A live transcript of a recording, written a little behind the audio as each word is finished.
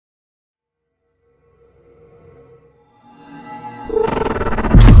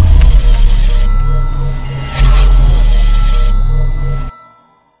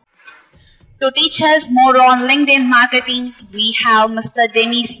To teach us more on LinkedIn marketing, we have Mr.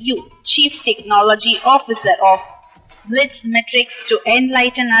 Dennis Yu, Chief Technology Officer of BlitzMetrics, to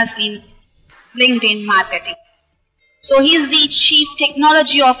enlighten us in LinkedIn marketing. So he is the Chief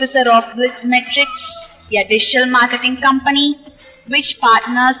Technology Officer of BlitzMetrics, a digital marketing company which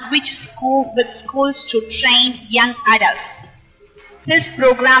partners with schools to train young adults. His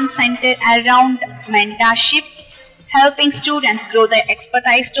program centered around mentorship, helping students grow their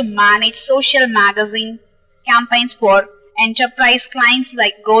expertise to manage social magazine campaigns for enterprise clients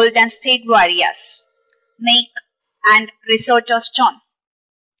like Golden State Warriors, Nike, and Rosetta Stone.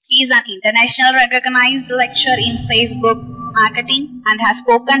 He is an internationally recognized lecturer in Facebook marketing and has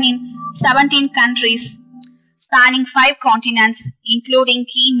spoken in 17 countries spanning 5 continents, including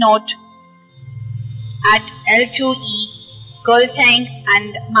keynote at L2E, Goldtang,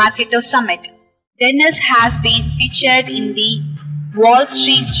 and Marketer Summit. Dennis has been featured in the Wall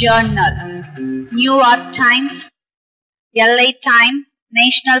Street Journal, New York Times, LA Times,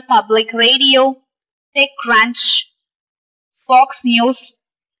 National Public Radio, TechCrunch, Fox News,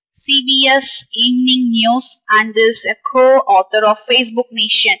 CBS Evening News, and is a co-author of Facebook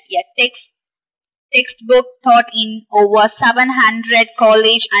Nation, a textbook taught in over 700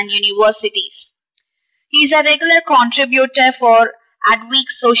 colleges and universities. He is a regular contributor for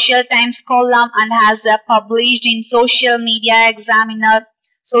Adweek's Social Times column and has published in Social Media Examiner,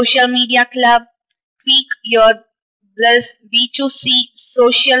 Social Media Club, Tweak Your Bliss, B2C,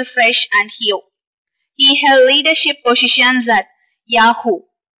 Social Fresh, and Heo. He held leadership positions at Yahoo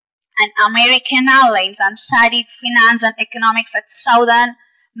and American Airlines and studied finance and economics at Southern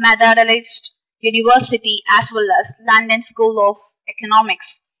Methodist University as well as London School of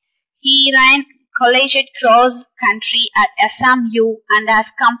Economics. He ran collegiate cross country at SMU and has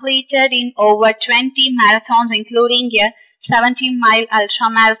completed in over 20 marathons, including a 70-mile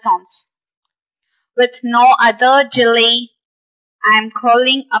ultramarathons. With no other delay, I am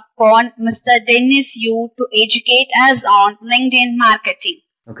calling upon Mr. Dennis Yu to educate us on LinkedIn marketing.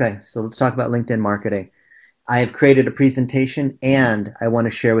 Okay, so let's talk about LinkedIn marketing. I have created a presentation and I want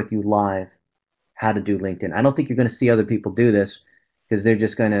to share with you live how to do LinkedIn. I don't think you're going to see other people do this because they're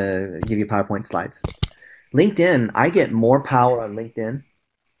just going to give you PowerPoint slides. LinkedIn, I get more power on LinkedIn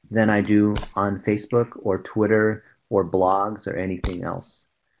than I do on Facebook or Twitter or blogs or anything else.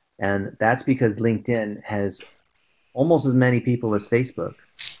 And that's because LinkedIn has almost as many people as Facebook,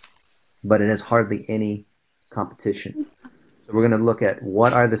 but it has hardly any competition. So we're going to look at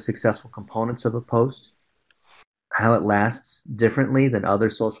what are the successful components of a post, how it lasts differently than other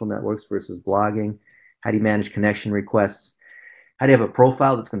social networks versus blogging, how do you manage connection requests, how do you have a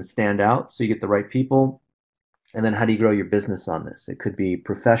profile that's going to stand out so you get the right people, and then how do you grow your business on this? It could be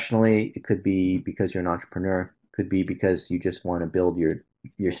professionally, it could be because you're an entrepreneur, it could be because you just want to build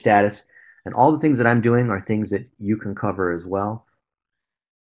your status. And all the things that I'm doing are things that you can cover as well.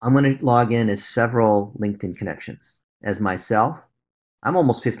 I'm going to log in as several LinkedIn connections. As myself, I'm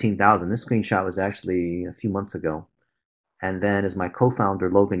almost 15,000. This screenshot was actually a few months ago. And then as my co-founder,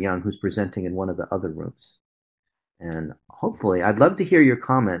 Logan Young, who's presenting in one of the other rooms. And hopefully, I'd love to hear your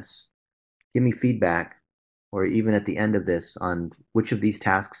comments. Give me feedback, or even at the end of this, on which of these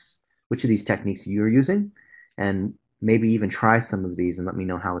techniques you're using, and maybe even try some of these and let me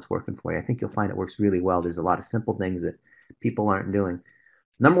know how it's working for you. I think you'll find it works really well. There's a lot of simple things that people aren't doing.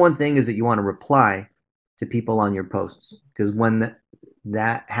 Number one thing is that you want to reply to people on your posts, because when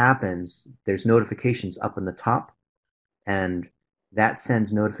that happens, there's notifications up in the top, and that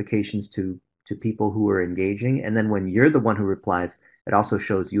sends notifications to people who are engaging. And then when you're the one who replies, it also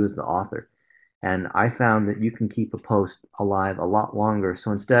shows you as the author. And I found that you can keep a post alive a lot longer.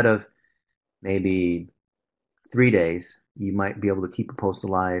 So instead of maybe 3 days, you might be able to keep a post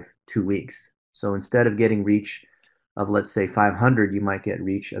alive 2 weeks. So instead of getting reach of, let's say, 500, you might get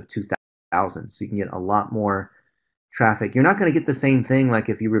reach of 2,000. So you can get a lot more traffic. You're not going to get the same thing like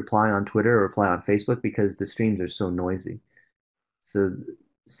if you reply on Twitter or reply on Facebook, because the streams are so noisy. So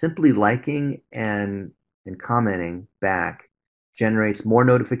simply liking and commenting back generates more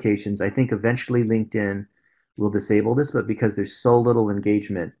notifications. I think eventually LinkedIn will disable this, but because there's so little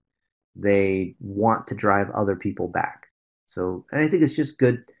engagement, they want to drive other people back. So, and I think it's just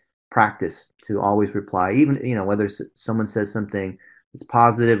good practice to always reply, even, whether someone says something that's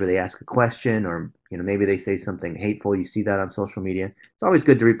positive or they ask a question, or, maybe they say something hateful. You see that on social media. It's always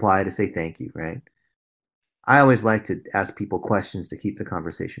good to reply to say thank you, right? I always like to ask people questions to keep the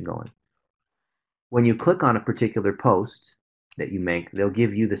conversation going. When you click on a particular post that you make, they'll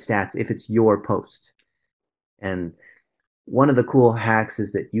give you the stats if it's your post. And one of the cool hacks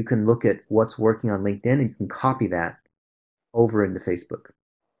is that you can look at what's working on LinkedIn and you can copy that over into Facebook.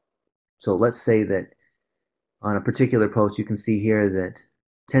 So let's say that on a particular post, you can see here that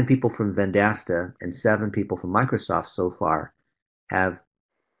 10 people from Vendasta and 7 people from Microsoft so far have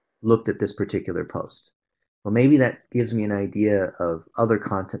looked at this particular post. Well, maybe that gives me an idea of other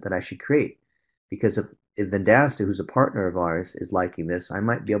content that I should create. Because if Vendasta, who's a partner of ours, is liking this, I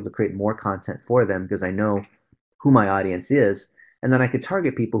might be able to create more content for them because I know who my audience is. And then I could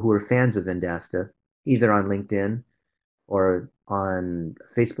target people who are fans of Vendasta, either on LinkedIn or on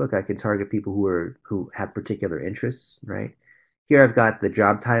Facebook. I can target people who have particular interests, right? Here I've got the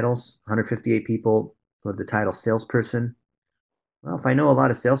job titles, 158 people who have the title salesperson. Well, if I know a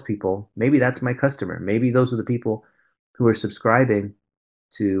lot of salespeople, maybe that's my customer. Maybe those are the people who are subscribing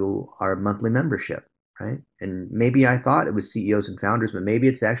to our monthly membership, right? And maybe I thought it was CEOs and founders, but maybe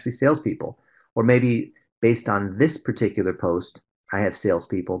it's actually salespeople. Or maybe based on this particular post, I have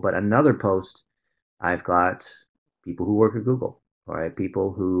salespeople, but another post, I've got people who work at Google, or I have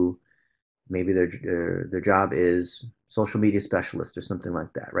people who maybe their job is social media specialist or something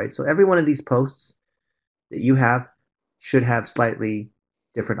like that, right? So every one of these posts that you have should have slightly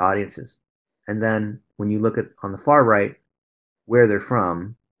different audiences. And then when you look at on the far right where they're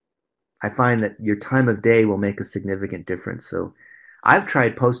from, I find that your time of day will make a significant difference. So I've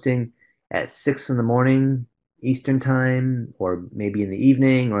tried posting at 6 in the morning Eastern time, or maybe in the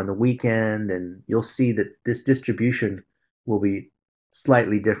evening or on the weekend, and you'll see that this distribution will be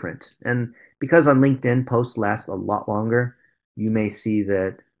slightly different. And because on LinkedIn posts last a lot longer, you may see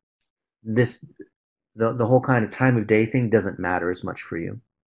that this the whole kind of time of day thing doesn't matter as much for you.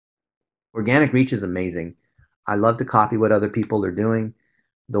 Organic reach is amazing. I love to copy what other people are doing.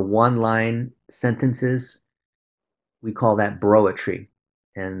 The one-line sentences, we call that broetry.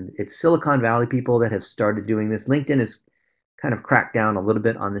 And it's Silicon Valley people that have started doing this. LinkedIn has kind of cracked down a little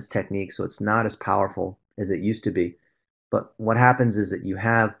bit on this technique, so it's not as powerful as it used to be. But what happens is that you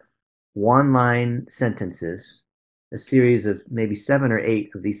have one-line sentences, a series of maybe 7 or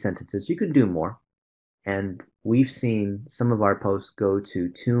 8 of these sentences. You could do more. And we've seen some of our posts go to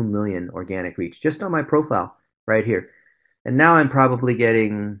 2 million organic reach just on my profile right here. And now I'm probably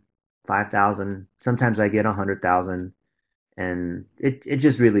getting 5,000. Sometimes I get 100,000. And it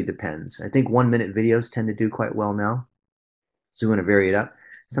just really depends. I think 1-minute videos tend to do quite well now. So you want to vary it up.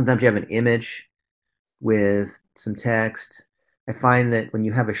 Sometimes you have an image with some text. I find that when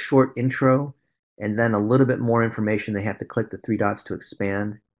you have a short intro and then a little bit more information, they have to click the 3 dots to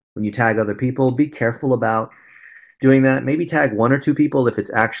expand. When you tag other people, be careful about doing that. Maybe tag 1 or 2 people if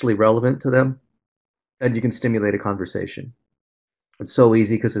it's actually relevant to them, and you can stimulate a conversation. It's so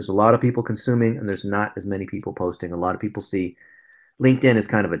easy because there's a lot of people consuming and there's not as many people posting. A lot of people see LinkedIn as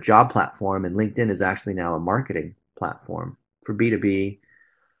kind of a job platform, and LinkedIn is actually now a marketing platform for B2B,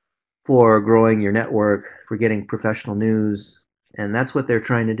 for growing your network, for getting professional news. And that's what they're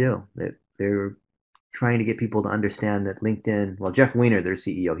trying to do. They're trying to get people to understand that LinkedIn, well, Jeff Weiner, their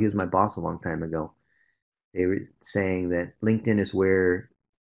CEO, he was my boss a long time ago. They were saying that LinkedIn is where,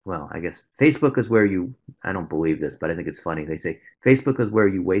 well, I guess Facebook is where you, I don't believe this, but I think it's funny. They say Facebook is where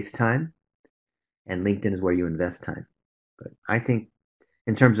you waste time and LinkedIn is where you invest time. But I think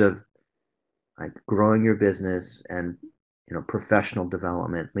in terms of like growing your business and professional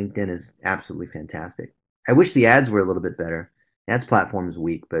development, LinkedIn is absolutely fantastic. I wish the ads were a little bit better. The ads platform is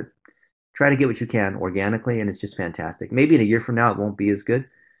weak, but try to get what you can organically, and it's just fantastic. Maybe in a year from now, it won't be as good.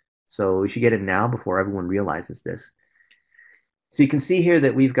 So we should get it now before everyone realizes this. So you can see here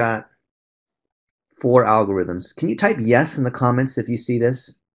that we've got 4 algorithms. Can you type yes in the comments if you see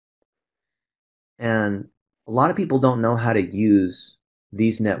this? And a lot of people don't know how to use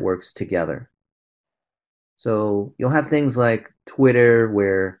these networks together. So you'll have things like Twitter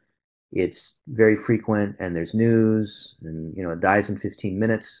where it's very frequent and there's news and it dies in 15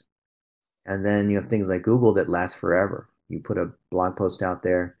 minutes. And then you have things like Google that last forever. You put a blog post out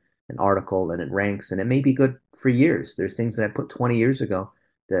there, an article, and it ranks, and it may be good for years. There's things that I put 20 years ago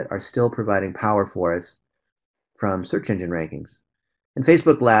that are still providing power for us from search engine rankings. And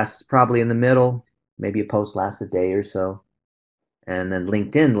Facebook lasts probably in the middle. Maybe a post lasts a day or so. And then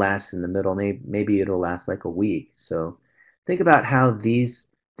LinkedIn lasts in the middle. Maybe it'll last like a week. So think about how these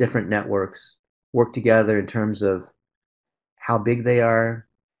different networks work together in terms of how big they are,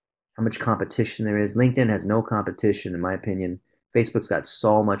 how much competition there is. LinkedIn has no competition, in my opinion. Facebook's got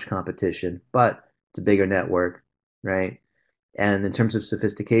so much competition, but it's a bigger network, right? And in terms of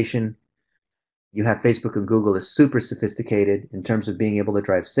sophistication, you have Facebook and Google is super sophisticated in terms of being able to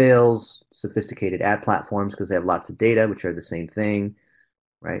drive sales, sophisticated ad platforms because they have lots of data, which are the same thing,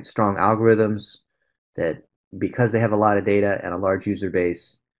 right? Strong algorithms that, because they have a lot of data and a large user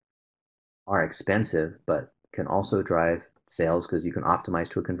base, are expensive, but can also drive sales because you can optimize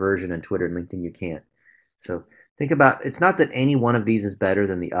to a conversion, and Twitter and LinkedIn you can't. So think about, it's not that any one of these is better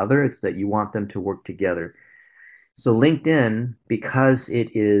than the other, it's that you want them to work together. So LinkedIn, because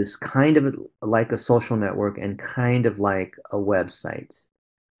it is kind of like a social network and kind of like a website,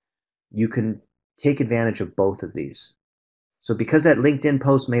 you can take advantage of both of these. So because that LinkedIn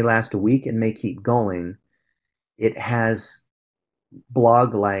post may last a week and may keep going, it has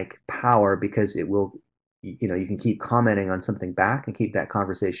blog-like power because it will, you know, you can keep commenting on something back and keep that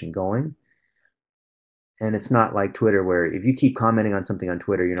conversation going. And it's not like Twitter where if you keep commenting on something on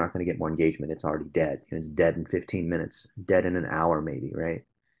Twitter, you're not going to get more engagement. It's already dead. It's dead in 15 minutes, dead in an hour maybe, right?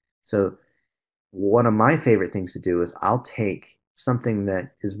 So one of my favorite things to do is I'll take something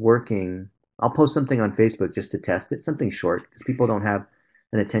that is working. I'll post something on Facebook just to test it, something short, because people don't have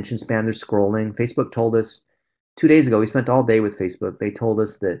an attention span. They're scrolling. Facebook told us 2 days ago, we spent all day with Facebook. They told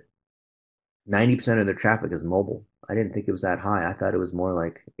us that 90% of their traffic is mobile. I didn't think it was that high. I thought it was more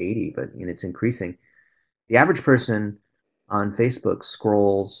like 80, but it's increasing. The average person on Facebook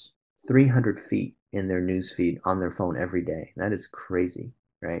scrolls 300 feet in their news feed on their phone every day. That is crazy,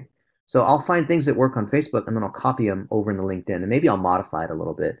 right? So I'll find things that work on Facebook and then I'll copy them over into LinkedIn and maybe I'll modify it a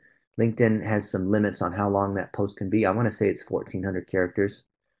little bit. LinkedIn has some limits on how long that post can be. I want to say it's 1,400 characters.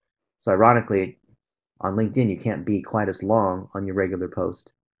 So ironically, on LinkedIn, you can't be quite as long on your regular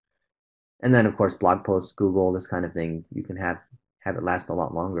post. And then, of course, blog posts, Google, this kind of thing, you can have it last a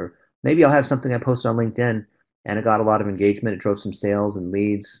lot longer. Maybe I'll have something I posted on LinkedIn and it got a lot of engagement. It drove some sales and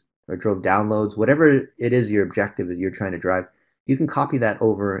leads or drove downloads. Whatever it is your objective is you're trying to drive, you can copy that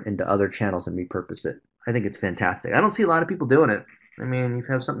over into other channels and repurpose it. I think it's fantastic. I don't see a lot of people doing it. I mean, you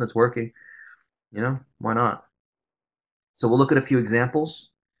have something that's working, why not? So we'll look at a few examples.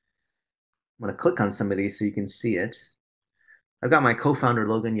 I'm going to click on some of these so you can see it. I've got my co-founder,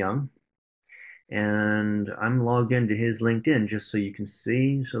 Logan Young, and I'm logged into his LinkedIn just so you can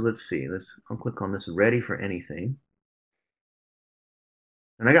see. So let's see. I'll click on this ready for anything.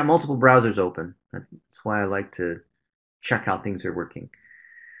 And I got multiple browsers open. That's why I like to check how things are working.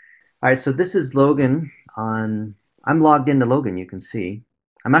 All right, so this is Logan I'm logged into Logan, you can see.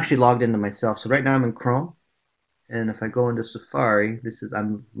 I'm actually logged into myself. So right now I'm in Chrome. And if I go into Safari,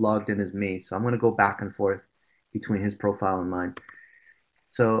 I'm logged in as me. So I'm going to go back and forth between his profile and mine.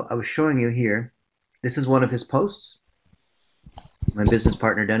 So I was showing you here, this is one of his posts. My business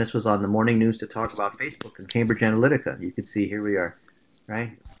partner Dennis was on the morning news to talk about Facebook and Cambridge Analytica. You can see here we are,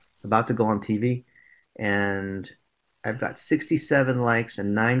 right? About to go on TV. And I've got 67 likes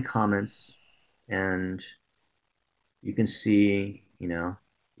and 9 comments. And you can see,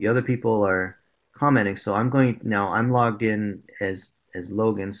 the other people are commenting. So I'm logged in as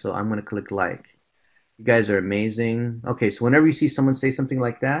Logan, so I'm going to click like. You guys are amazing. Okay, so whenever you see someone say something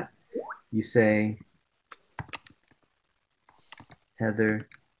like that, you say, Heather.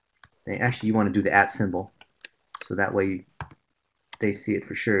 Actually, you want to do the @ symbol, so that way they see it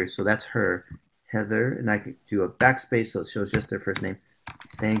for sure. So that's her, Heather, and I could do a backspace so it shows just their first name.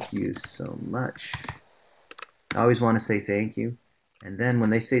 Thank you so much. I always want to say thank you. And then when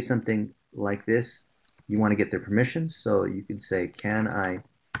they say something like this, you want to get their permission, so you can say, can I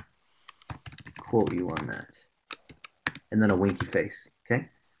quote you on that? And then a winky face, okay?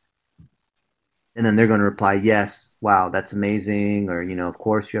 And then they're going to reply, yes, wow, that's amazing, or, of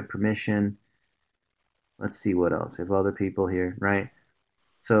course you have permission. Let's see what else. I have other people here, right?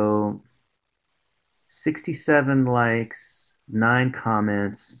 So 67 likes, 9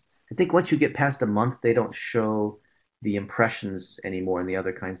 comments. I think once you get past a month, they don't show the impressions anymore and the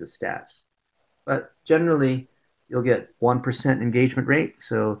other kinds of stats. But generally, you'll get 1% engagement rate.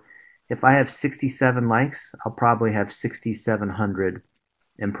 So if I have 67 likes, I'll probably have 6,700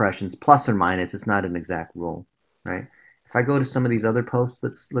 impressions, plus or minus. It's not an exact rule, right? If I go to some of these other posts,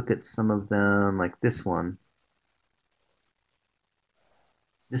 let's look at some of them, like this one.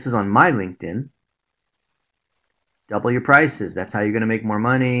 This is on my LinkedIn. Double your prices. That's how you're going to make more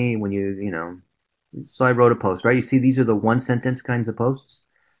money when So I wrote a post, right? You see, these are the one sentence kinds of posts.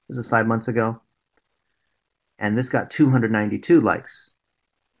 This is 5 months ago. And this got 292 likes.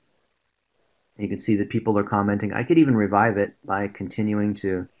 And you can see that people are commenting. I could even revive it by continuing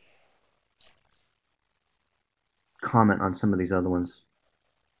to comment on some of these other ones,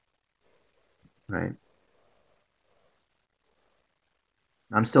 right?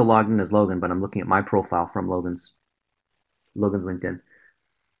 I'm still logged in as Logan, but I'm looking at my profile from Logan's LinkedIn.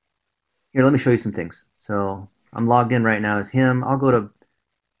 Here, let me show you some things. So I'm logged in right now as him. I'll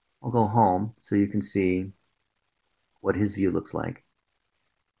go home so you can see what his view looks like.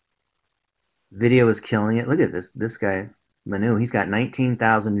 Video is killing it. Look at this guy, Manu. He's got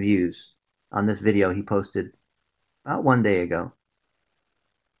 19,000 views on this video he posted about 1 day ago.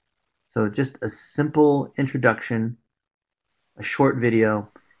 So just a simple introduction, a short video,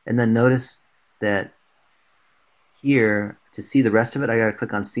 and then notice that here, to see the rest of it, I got to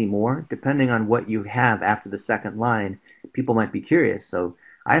click on see more. Depending on what you have after the second line, people might be curious. So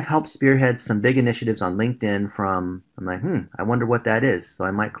I've helped spearhead some big initiatives on LinkedIn from, I'm like, I wonder what that is. So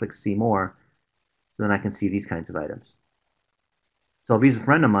I might click see more, so then I can see these kinds of items. So if he's a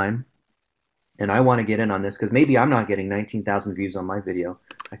friend of mine and I want to get in on this, because maybe I'm not getting 19,000 views on my video,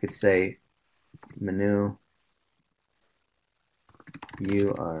 I could say, Manu,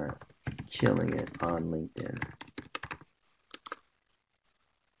 you are killing it on LinkedIn.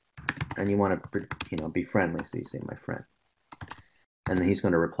 And you want to, be friendly, so you say my friend. And then he's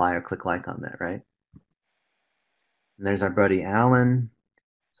going to reply or click like on that, right? And there's our buddy Alan.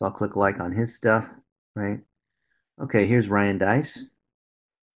 So I'll click like on his stuff, right? Okay, here's Ryan Dice.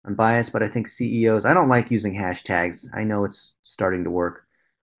 I'm biased, but I think CEOs, I don't like using hashtags. I know it's starting to work.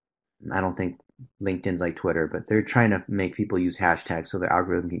 I don't think LinkedIn's like Twitter, but they're trying to make people use hashtags so their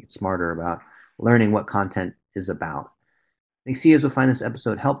algorithm can get smarter about learning what content is about. I think CEOs will find this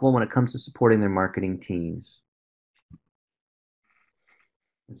episode helpful when it comes to supporting their marketing teams.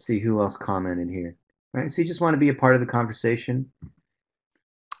 Let's see who else commented here. All right, so you just want to be a part of the conversation.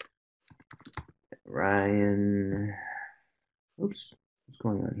 Ryan, oops, what's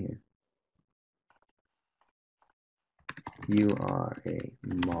going on here? You are a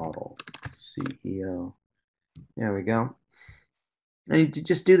model CEO. There we go. And you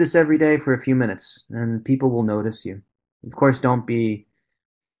just do this every day for a few minutes, and people will notice you. Of course, don't be,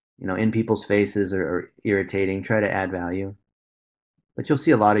 in people's faces or irritating. Try to add value. But you'll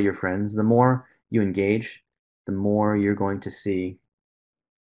see a lot of your friends. The more you engage, the more you're going to see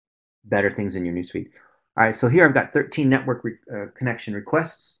better things in your newsfeed. All right, so here I've got 13 network connection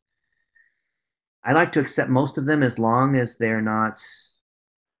requests. I like to accept most of them as long as they're not,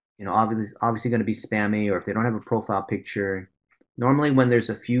 obviously going to be spammy, or if they don't have a profile picture. Normally when there's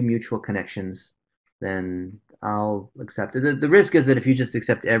a few mutual connections, then I'll accept it. The risk is that if you just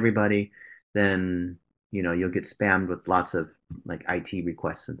accept everybody, then you'll get spammed with lots of like IT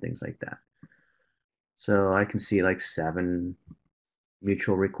requests and things like that. So I can see like 7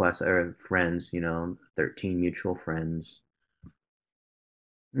 mutual requests or friends, 13 mutual friends.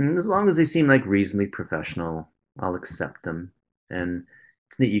 And as long as they seem like reasonably professional, I'll accept them. And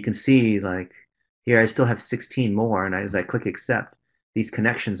it's neat. You can see like here I still have 16 more, and as I click accept, these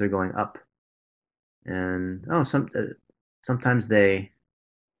connections are going up. And sometimes they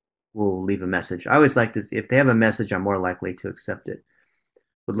will leave a message. I always like to, if they have a message, I'm more likely to accept it.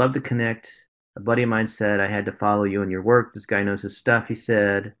 Would love to connect. A buddy of mine said I had to follow you in your work. This guy knows his stuff, he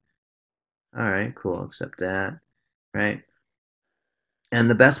said. All right, cool, I'll accept that, right? And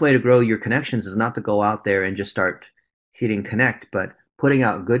the best way to grow your connections is not to go out there and just start hitting connect, but putting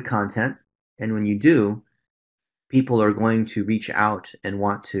out good content. And when you do, people are going to reach out and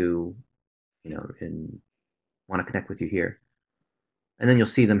want to, and want to connect with you here. And then you'll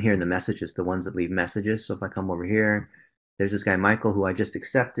see them here in the messages, the ones that leave messages. So if I come over here, there's this guy, Michael, who I just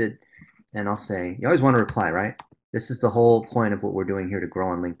accepted. And I'll say, you always want to reply, right? This is the whole point of what we're doing here to grow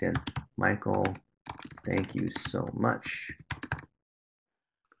on LinkedIn. Michael, thank you so much.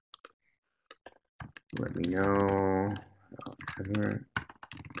 Let me know however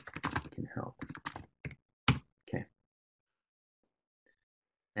I can help. Okay.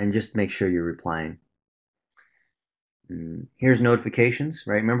 And just make sure you're replying. Here's notifications,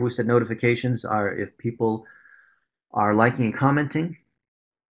 right? Remember we said notifications are if people are liking and commenting.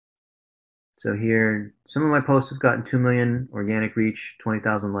 So here, some of my posts have gotten 2 million organic reach,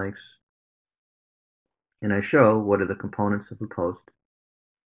 20,000 likes. And I show what are the components of the post.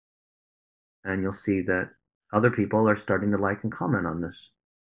 And you'll see that other people are starting to like and comment on this.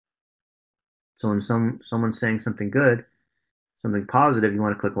 So when someone's saying something good, something positive, you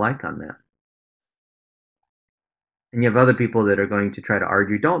want to click like on that. And you have other people that are going to try to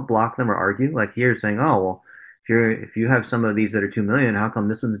argue. Don't block them or argue. Like here saying, oh, well, if you have some of these that are 2 million, how come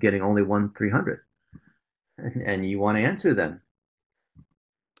this one's getting only 1,300? And you want to answer them.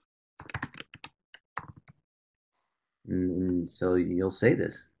 And so you'll say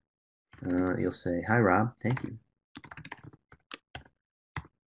this. You'll say, hi, Rob. Thank you.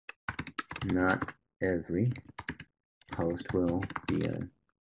 Not every post will be a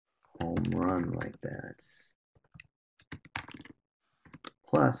home run like that.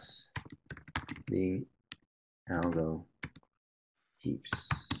 Plus, the algo keeps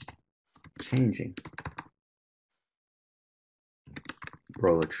changing.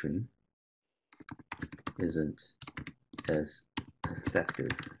 Poetry isn't as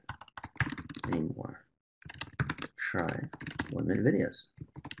effective anymore. try 1-minute videos.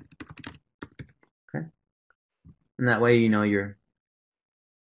 Okay, and that way you know you're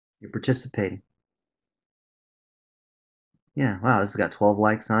participating. Yeah, wow, this has got 12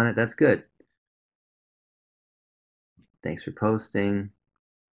 likes on it. That's good. Thanks for posting.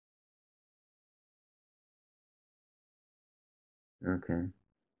 Okay,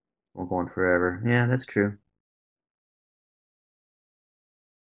 won't go on forever. Yeah, that's true.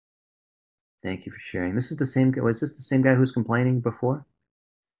 Thank you for sharing. This is the same. Was this the same guy who was complaining before?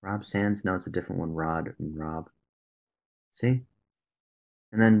 Rob Sands? No, it's a different one. Rod and Rob. See?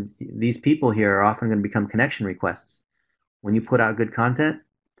 And then these people here are often going to become connection requests. When you put out good content,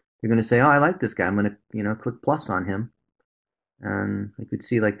 you're going to say, "Oh, I like this guy. I'm going to, click plus on him." And you could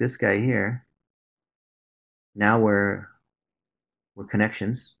see like this guy here. Now we're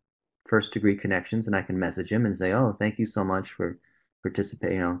connections, first degree connections, and I can message him and say, "Oh, thank you so much for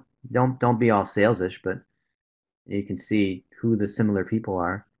participating." Don't be all salesish, but you can see who the similar people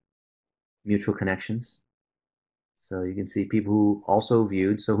are, mutual connections. So you can see people who also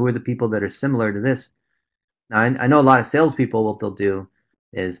viewed. So who are the people that are similar to this? Now I know a lot of salespeople. What they'll do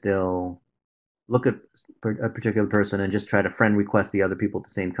is they'll look at a particular person and just try to friend request the other people at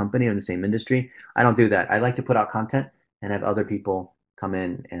the same company or in the same industry. I don't do that. I like to put out content and have other people come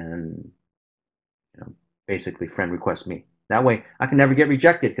in and basically friend request me. That way I can never get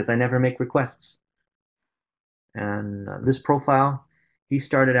rejected because I never make requests. And this profile, he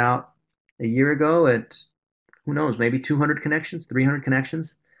started out a year ago at, who knows, maybe 200 connections, 300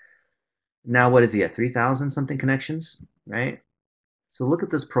 connections. Now what is he at? 3,000 something connections, right? So look at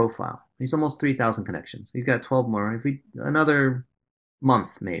this profile. He's almost 3,000 connections. He's got 12 more. If we another month,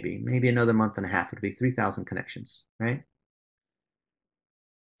 maybe another month and a half, it'll be 3,000 connections, right?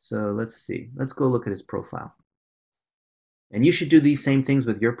 So let's see. Let's go look at his profile. And you should do these same things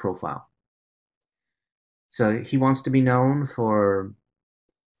with your profile. So he wants to be known for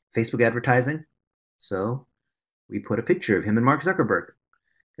Facebook advertising. So we put a picture of him and Mark Zuckerberg,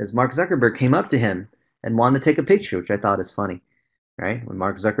 because Mark Zuckerberg came up to him and wanted to take a picture, which I thought is funny, right? When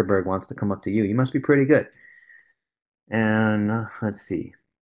Mark Zuckerberg wants to come up to you, you must be pretty good. And let's see.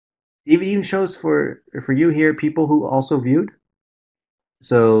 It even shows for you here people who also viewed.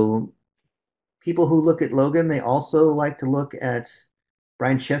 So people who look at Logan, they also like to look at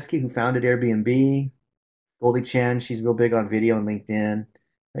Brian Chesky, who founded Airbnb. Goldie Chan, she's real big on video and LinkedIn.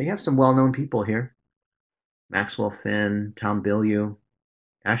 Now you have some well-known people here. Maxwell Finn, Tom Bilyeu,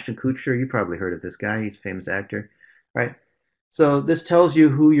 Ashton Kutcher. You probably heard of this guy. He's a famous actor, right? So this tells you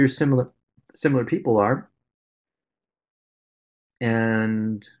who your similar people are.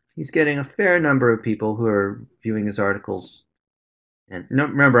 And he's getting a fair number of people who are viewing his articles. And no,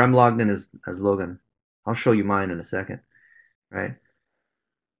 remember, I'm logged in as Logan. I'll show you mine in a second, right?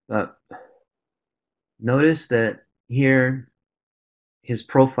 But notice that here his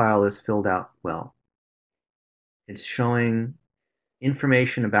profile is filled out well. It's showing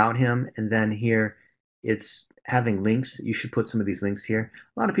information about him, and then here it's having links. You should put some of these links here.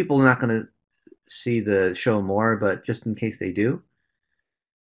 A lot of people are not going to see the show more, but just in case they do,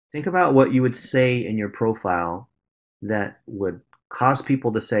 think about what you would say in your profile that would cause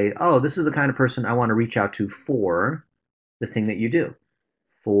people to say, "Oh, this is the kind of person I want to reach out to for the thing that you do,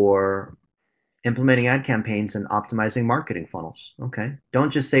 for implementing ad campaigns and optimizing marketing funnels." Okay, don't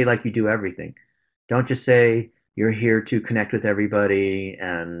just say like you do everything. Don't just say you're here to connect with everybody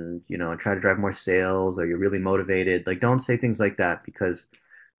and try to drive more sales, or you're really motivated. Like, don't say things like that, because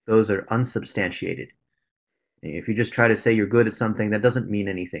those are unsubstantiated. If you just try to say you're good at something, that doesn't mean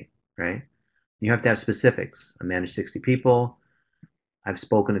anything, right? You have to have specifics. I manage 60 people. I've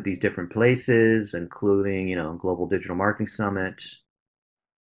spoken at these different places, including, Global Digital Marketing Summit.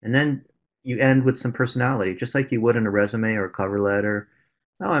 And then you end with some personality, just like you would in a resume or a cover letter.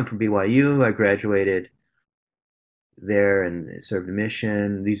 "Oh, I'm from BYU. I graduated there and served a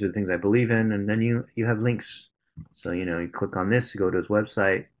mission. These are the things I believe in." And then you have links. So, you click on this, you go to his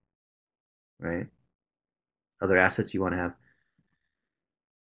website, right? Other assets you want to have.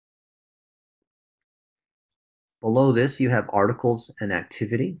 Below this, you have articles and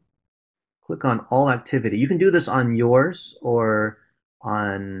activity. Click on all activity. You can do this on yours or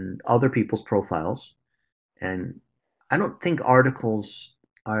on other people's profiles. And I don't think articles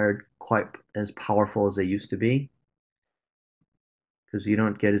are quite as powerful as they used to be, because you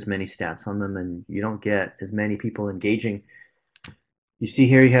don't get as many stats on them and you don't get as many people engaging. You see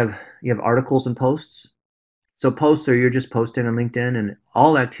here you have articles and posts. So posts are, you're just posting on LinkedIn, and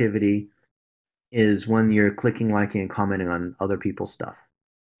all activity is when you're clicking, liking, and commenting on other people's stuff.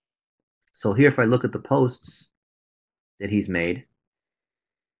 So here, if I look at the posts that he's made,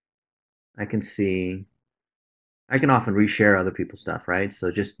 I can see I can often reshare other people's stuff, right?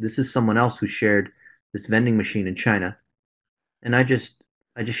 So just this is someone else who shared this vending machine in China, and I just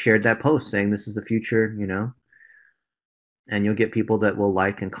shared that post saying this is the future, and you'll get people that will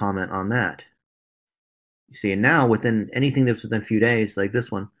like and comment on that. You see, and now within anything that's within a few days, like this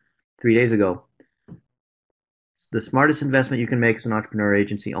one, 3 days ago, the smartest investment you can make as an entrepreneur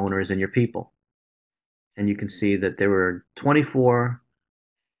agency owner is in your people. And you can see that there were 24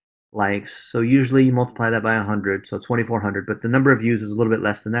 likes. So usually you multiply that by 100, so 2,400. But the number of views is a little bit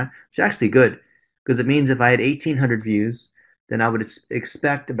less than that, which is actually good because it means if I had 1,800 views, then I would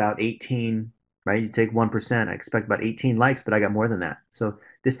expect about 18. Right? You take 1%, I expect about 18 likes, but I got more than that. So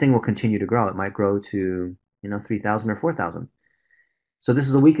this thing will continue to grow. It might grow to 3,000 or 4,000. So this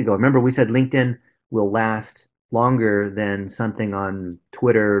is a week ago. Remember, we said LinkedIn will last longer than something on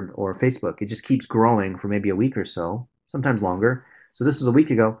Twitter or Facebook. It just keeps growing for maybe a week or so, sometimes longer. So this is a week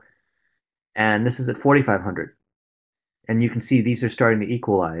ago, and this is at 4,500. And you can see these are starting to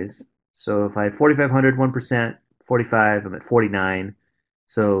equalize. So if I had 4,500, 1%, 45, I'm at 49.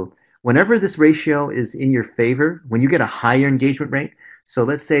 So whenever this ratio is in your favor, when you get a higher engagement rate, so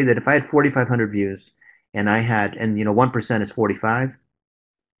let's say that if I had 4,500 views and 1% is 45,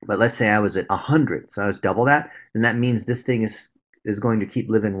 but let's say I was at 100, so I was double that, then that means this thing is going to keep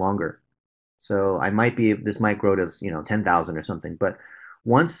living longer. So this might grow to 10,000 or something, but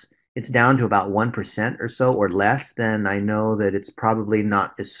once it's down to about 1% or so or less, then I know that it's probably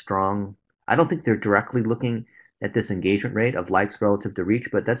not as strong. I don't think they're directly looking at this engagement rate of likes relative to reach,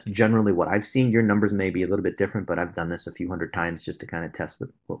 but that's generally what I've seen. Your numbers may be a little bit different, but I've done this a few hundred times just to kind of test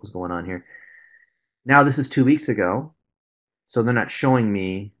what was going on here. Now this is 2 weeks ago, so they're not showing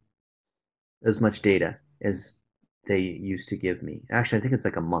me as much data as they used to give me. Actually, I think it's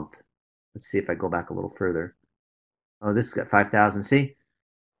like a month. Let's see if I go back a little further. Oh, this has got 5,000. See?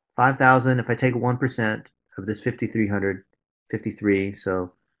 5,000, if I take 1% of this 5,300, 53,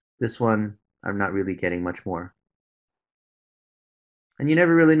 so this one, I'm not really getting much more. And you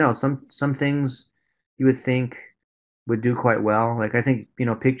never really know. Some things you would think would do quite well. Like I think,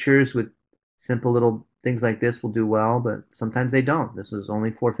 pictures with simple little things like this will do well, but sometimes they don't. This is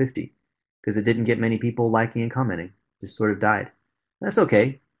only 450 because it didn't get many people liking and commenting. Just sort of died. That's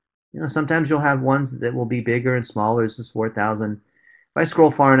okay. Sometimes you'll have ones that will be bigger and smaller. This is 4,000. If I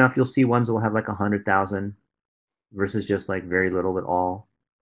scroll far enough, you'll see ones that will have like 100,000 versus just like very little at all.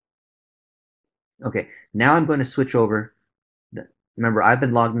 Okay, now I'm going to switch over. Remember, I've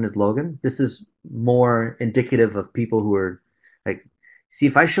been logged in as Logan. This is more indicative of people who are like, see,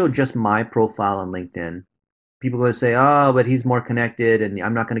 if I show just my profile on LinkedIn, people are going to say, oh, but he's more connected and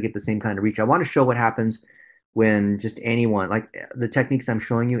I'm not going to get the same kind of reach. I want to show what happens when just anyone, like the techniques I'm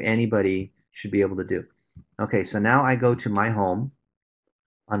showing you, anybody should be able to do. Okay, so now I go to my home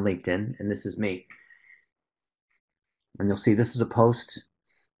on LinkedIn, and this is me. And you'll see this is a post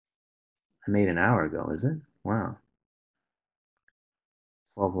I made an hour ago, is it? Wow.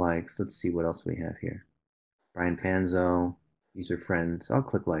 12 likes. Let's see what else we have here. Brian Fanzo. These are friends. I'll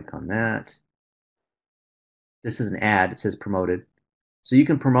click like on that. This is an ad. It says promoted. So you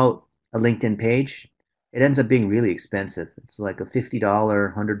can promote a LinkedIn page. It ends up being really expensive. It's like a $50,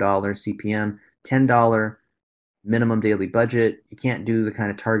 $100 CPM, $10 minimum daily budget. You can't do the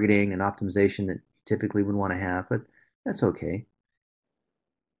kind of targeting and optimization that you typically would want to have, but that's okay.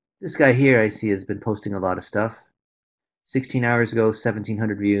 This guy here I see has been posting a lot of stuff. 16 hours ago,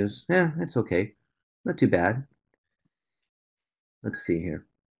 1,700 views. Yeah, it's okay. Not too bad. Let's see here.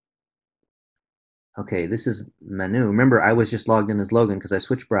 Okay, this is Manu. Remember, I was just logged in as Logan because I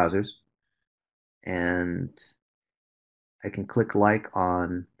switched browsers. And I can click like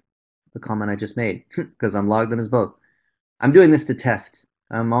on the comment I just made because I'm logged in as both. I'm doing this to test.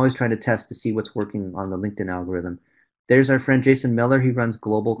 I'm always trying to test to see what's working on the LinkedIn algorithm. There's our friend Jason Miller. He runs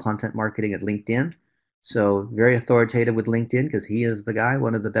global content marketing at LinkedIn. So very authoritative with LinkedIn because he is the guy,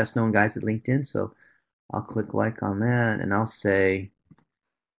 one of the best known guys at LinkedIn. So I'll click like on that and I'll say,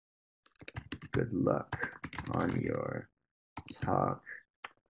 good luck on your talk.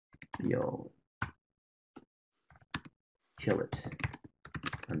 You'll kill it,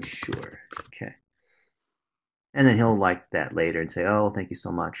 I'm sure. Okay. And then he'll like that later and say, oh, thank you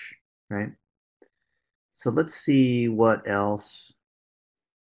so much, right? So let's see what else.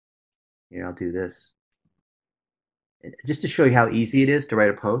 Here, I'll do this. Just to show you how easy it is to write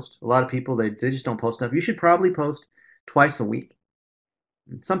a post. A lot of people, they just don't post enough. You should probably post twice a week.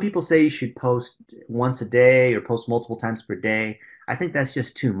 Some people say you should post once a day or post multiple times per day. I think that's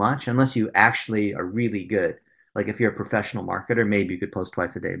just too much unless you actually are really good. Like if you're a professional marketer, maybe you could post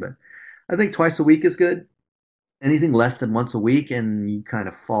twice a day. But I think twice a week is good. Anything less than once a week and you kind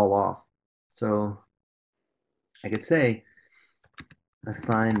of fall off. So I could say I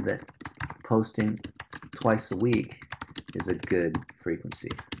find that posting twice a week is a good frequency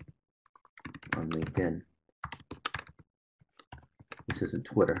on LinkedIn. This isn't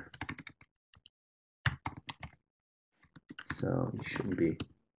Twitter, so you shouldn't be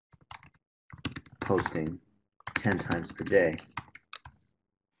posting 10 times per day.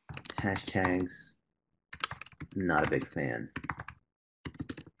 Hashtags, not a big fan.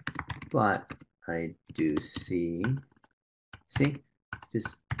 But I do see,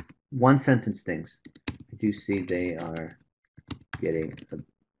 just one sentence things. I do see they are getting a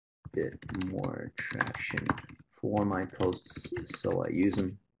bit more traction for my posts, so I use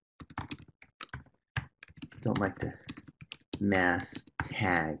them. Don't like to mass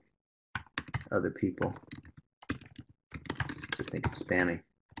tag other people, I think it's spammy.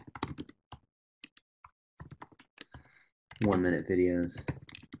 1-minute videos.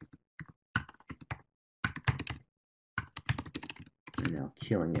 I'm now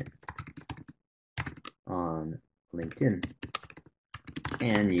killing it on LinkedIn.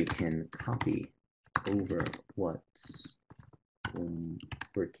 And you can copy over what's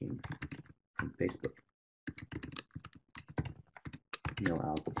working from Facebook. No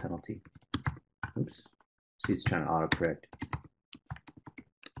algo penalty. Oops. See, it's trying to autocorrect.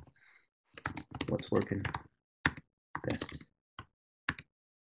 What's working best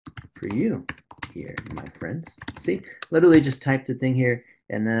for you here, my friends? See, literally just typed a thing here,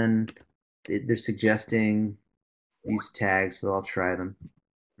 and then they're suggesting these tags, so I'll try them.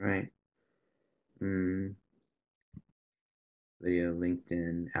 Right? Video,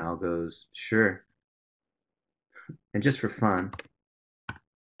 LinkedIn, algos, sure. And just for fun,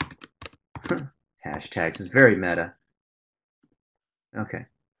 hashtags is very meta. Okay,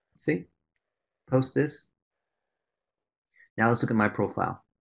 see? Post this. Now let's look at my profile.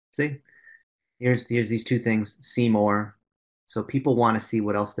 See? Here's these two things. See more. So people want to see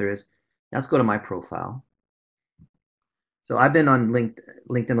what else there is. Now let's go to my profile. So I've been on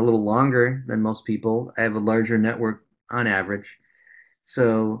LinkedIn a little longer than most people. I have a larger network on average.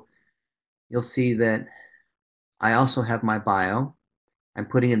 So you'll see that I also have my bio. I'm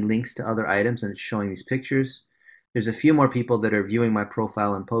putting in links to other items, and it's showing these pictures. There's a few more people that are viewing my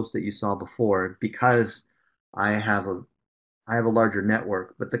profile and posts that you saw before because I have a larger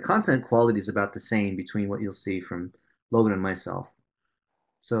network, but the content quality is about the same between what you'll see from Logan and myself.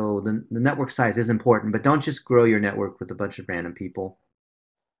 So the network size is important, but don't just grow your network with a bunch of random people.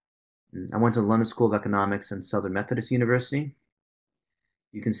 I went to the London School of Economics and Southern Methodist University.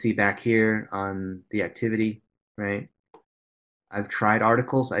 You can see back here on the activity, right? I've tried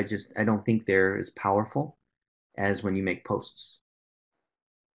articles. I don't think they're as powerful as when you make posts.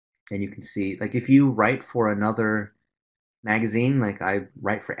 And you can see, like, if you write for another magazine, like I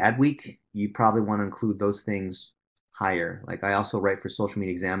write for Adweek, you probably want to include those things higher. Like I also write for Social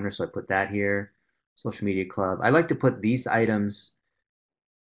Media Examiner, so I put that here. Social Media Club. I like to put these items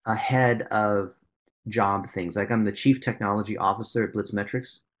ahead of job things. Like I'm the Chief Technology Officer at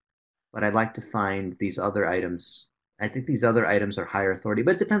BlitzMetrics, but I'd like to find these other items. I think these other items are higher authority,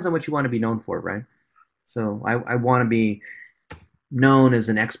 but it depends on what you want to be known for, right? So I want to be known as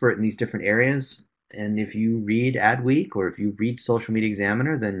an expert in these different areas. And if you read Adweek or if you read Social Media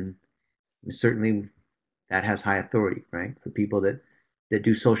Examiner, then certainly that has high authority, right? For people that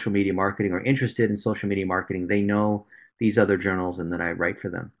do social media marketing or interested in social media marketing, they know these other journals and then I write for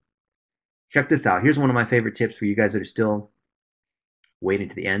them. Check this out. Here's one of my favorite tips for you guys that are still waiting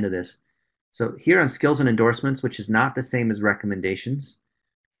to the end of this. So here on skills and endorsements, which is not the same as recommendations,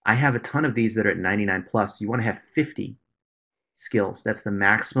 I have a ton of these that are at 99 plus. You want to have 50 skills. That's the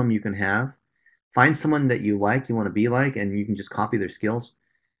maximum you can have. Find someone that you like, you want to be like, and you can just copy their skills.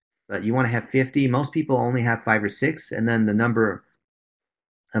 But you want to have 50. Most people only have 5 or 6, and then the number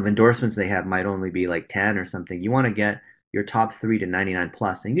of endorsements they have might only be like 10 or something. You want to get your top 3 to 99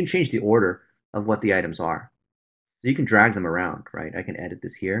 plus, and you can change the order of what the items are. So you can drag them around, right? I can edit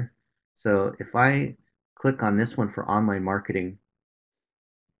this here. So if I click on this one for online marketing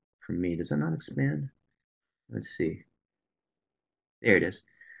for me, does that not expand? Let's see. There it is.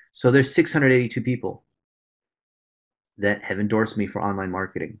 So there's 682 people that have endorsed me for online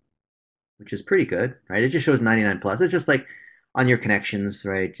marketing, which is pretty good, right? It just shows 99 plus. It's just like on your connections,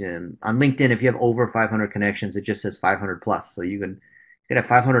 right? On LinkedIn, if you have over 500 connections, it just says 500 plus. So you could have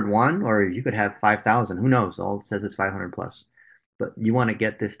 501 or you could have 5,000. Who knows? All it says is 500 plus. But you want to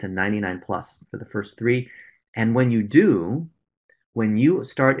get this to 99 plus for the first 3. And when you do, when you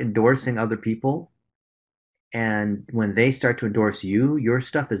start endorsing other people, and when they start to endorse you, your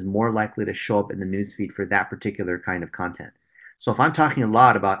stuff is more likely to show up in the newsfeed for that particular kind of content. So if I'm talking a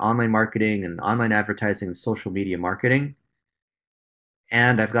lot about online marketing and online advertising and social media marketing,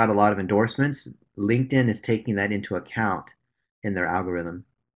 and I've got a lot of endorsements, LinkedIn is taking that into account in their algorithm,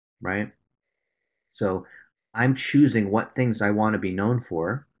 right? So I'm choosing what things I want to be known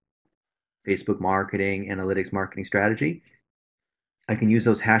for: Facebook marketing, analytics, marketing strategy. I can use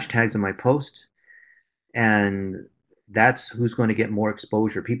those hashtags in my posts, and that's who's going to get more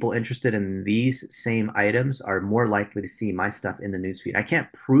exposure. People interested in these same items are more likely to see my stuff in the newsfeed. I can't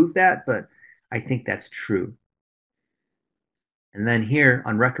prove that, but I think that's true. And then here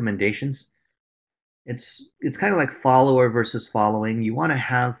on recommendations, it's kind of like follower versus following. You want to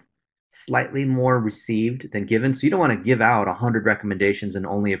have slightly more received than given. So you don't want to give out 100 recommendations and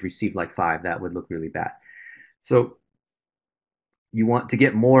only have received like 5. That would look really bad. So you want to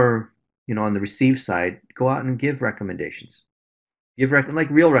get more, on the receive side, go out and give recommendations. Give like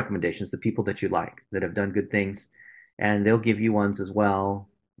real recommendations to people that you like, that have done good things, and they'll give you ones as well.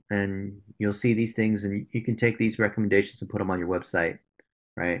 And you'll see these things, and you can take these recommendations and put them on your website,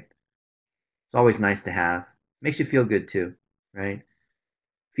 right? It's always nice to have. Makes you feel good too, right?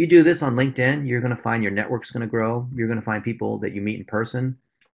 If you do this on LinkedIn, you're going to find your network's going to grow. You're going to find people that you meet in person.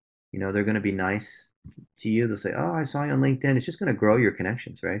 They're going to be nice to you. They'll say, "Oh, I saw you on LinkedIn." It's just going to grow your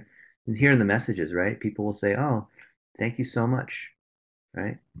connections, right? And here in the messages, right? People will say, "Oh, thank you so much,"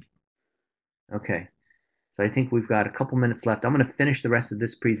 right? Okay. So I think we've got a couple minutes left. I'm going to finish the rest of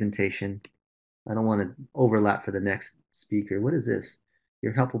this presentation. I don't want to overlap for the next speaker. What is this?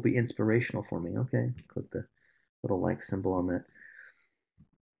 Your help will be inspirational for me. Okay. Click the little like symbol on that.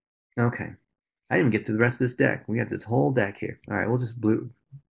 Okay. I didn't even get through the rest of this deck. We have this whole deck here. All right. We'll just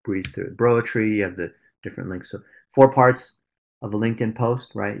breeze through it. Broetry, you have the different links. So 4 parts of a LinkedIn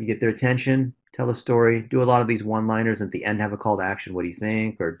post, right? You get their attention, tell a story, do a lot of these one-liners, and at the end have a call to action. What do you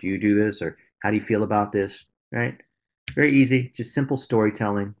think? Or do you do this? Or how do you feel about this? Right? Very easy, just simple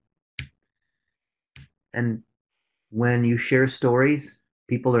storytelling. And when you share stories,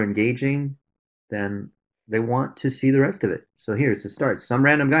 people are engaging, then they want to see the rest of it. So here's the start. Some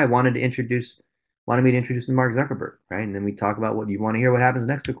random guy wanted me to introduce to Mark Zuckerberg, right? And then we talk about what you want to hear, what happens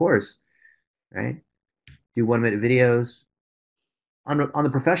next, of course, right? Do 1-minute videos. On the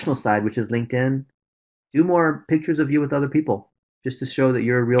professional side, which is LinkedIn, do more pictures of you with other people, just to show that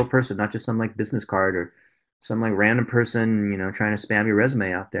you're a real person, not just some like business card or some like random person, trying to spam your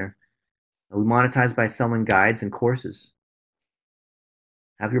resume out there. We monetize by selling guides and courses.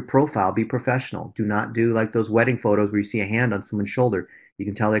 Have your profile be professional. Do not do like those wedding photos where you see a hand on someone's shoulder. You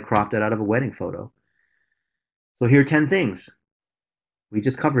can tell they cropped it out of a wedding photo. So here are 10 things. We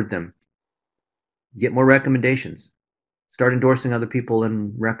just covered them. Get more recommendations. Start endorsing other people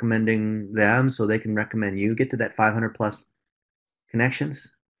and recommending them so they can recommend you. Get to that 500 plus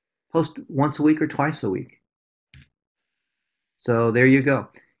connections. Post once a week or twice a week. So there you go.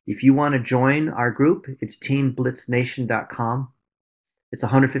 If you want to join our group, it's teamblitznation.com. It's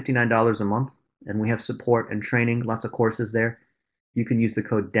 $159 a month, and we have support and training, lots of courses there. You can use the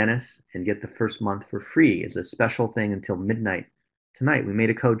code Dennis and get the first month for free. It's a special thing until midnight tonight. We made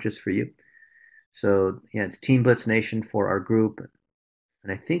a code just for you. So yeah, it's Team Blitz Nation for our group.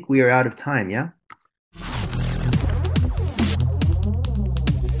 And I think we are out of time, yeah?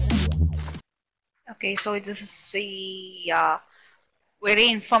 Okay, so this is a very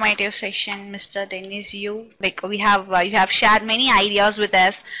informative session, Mr. Dennis. You have shared many ideas with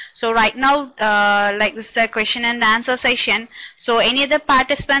us. So right now, like this is a question and answer session. So any other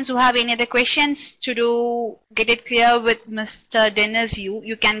participants who have any other questions to get it clear with Mr. Dennis,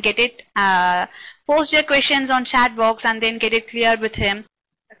 you can get it. Post your questions on chat box and then get it clear with him.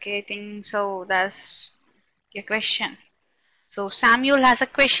 Okay, I think so. That's your question. So Samuel has a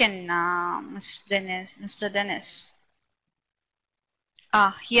question, Mr. Dennis.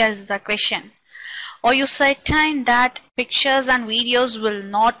 Here's the question. Are you certain that pictures and videos will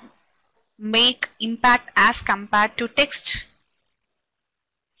not make impact as compared to text?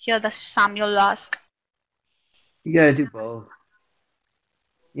 Here the Samuel ask. You got to do both.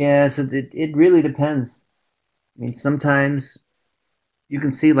 Yeah, so it really depends. I mean, sometimes you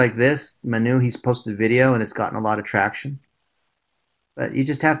can see like this, Manu, he's posted a video and it's gotten a lot of traction. But you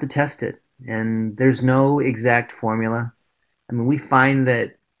just have to test it. And there's no exact formula. I mean, we find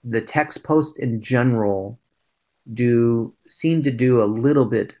that the text posts in general seem to do a little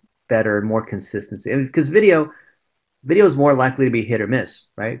bit better, more consistency. Because video is more likely to be hit or miss,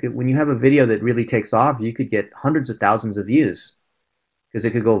 right? When you have a video that really takes off, you could get hundreds of thousands of views because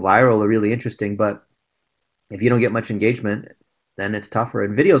it could go viral or really interesting. But if you don't get much engagement, then it's tougher.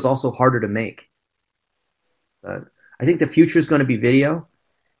 And video is also harder to make. But I think the future is going to be video.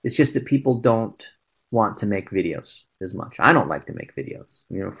 It's just that people don't want to make videos as much. I don't like to make videos.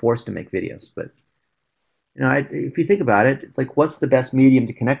 Forced to make videos. But if you think about it, like, what's the best medium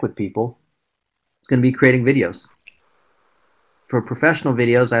to connect with people? It's going to be creating videos. For professional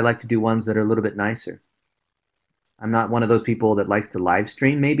videos, I like to do ones that are a little bit nicer. I'm not one of those people that likes to live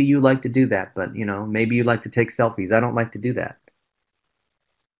stream. Maybe you like to do that, but maybe you like to take selfies. I don't like to do that.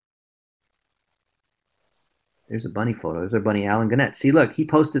 There's a bunny photo. There's our bunny Alan Gannett. See, look, he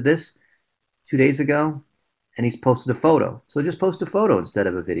posted this 2 days ago, and he's posted a photo. So just post a photo instead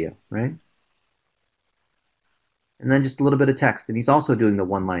of a video, right? And then just a little bit of text. And he's also doing the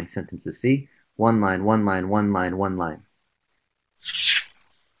one-line sentences. See? One line, one line, one line, one line.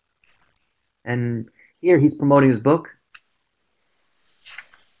 And here he's promoting his book,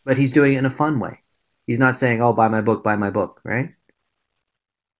 but he's doing it in a fun way. He's not saying, oh, buy my book, right?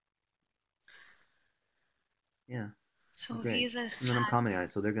 Yeah. So great. he's a And then I'm commenting on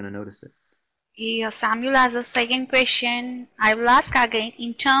it, so they're going to notice it. Yeah, Samuel has a second question. I will ask again,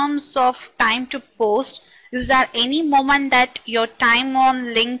 in terms of time to post, is there any moment that your time on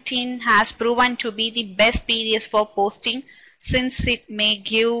LinkedIn has proven to be the best periods for posting, since it may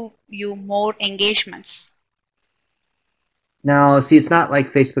give you more engagements? Now, see, it's not like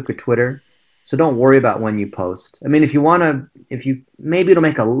Facebook or Twitter, so don't worry about when you post. I mean, maybe it'll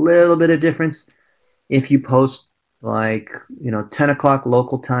make a little bit of difference if you post like 10 o'clock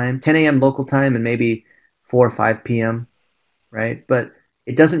local time, 10 a.m. local time, and maybe 4 or 5 p.m., right? But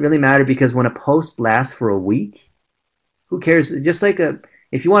it doesn't really matter, because when a post lasts for a week, who cares? Just like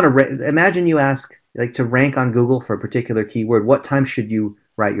if you want to imagine you ask like to rank on Google for a particular keyword, what time should you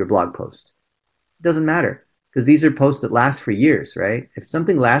write your blog post? It doesn't matter, because these are posts that last for years, right? If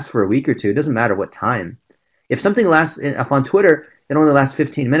something lasts for a week or two, it doesn't matter what time. If on Twitter it only lasts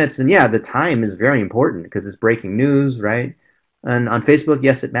 15 minutes, then yeah, the time is very important because it's breaking news, right? And on Facebook,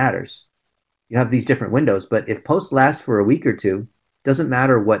 yes, it matters. You have these different windows, but if posts last for a week or two, it doesn't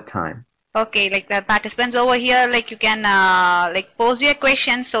matter what time. Okay, like the participants over here, like you can like pose your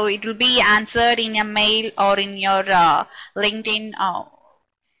question, so it will be answered in your mail or in your LinkedIn.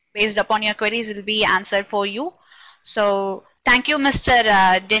 Based upon your queries, it will be answered for you. So thank you,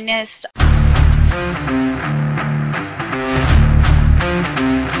 Mr. Dennis.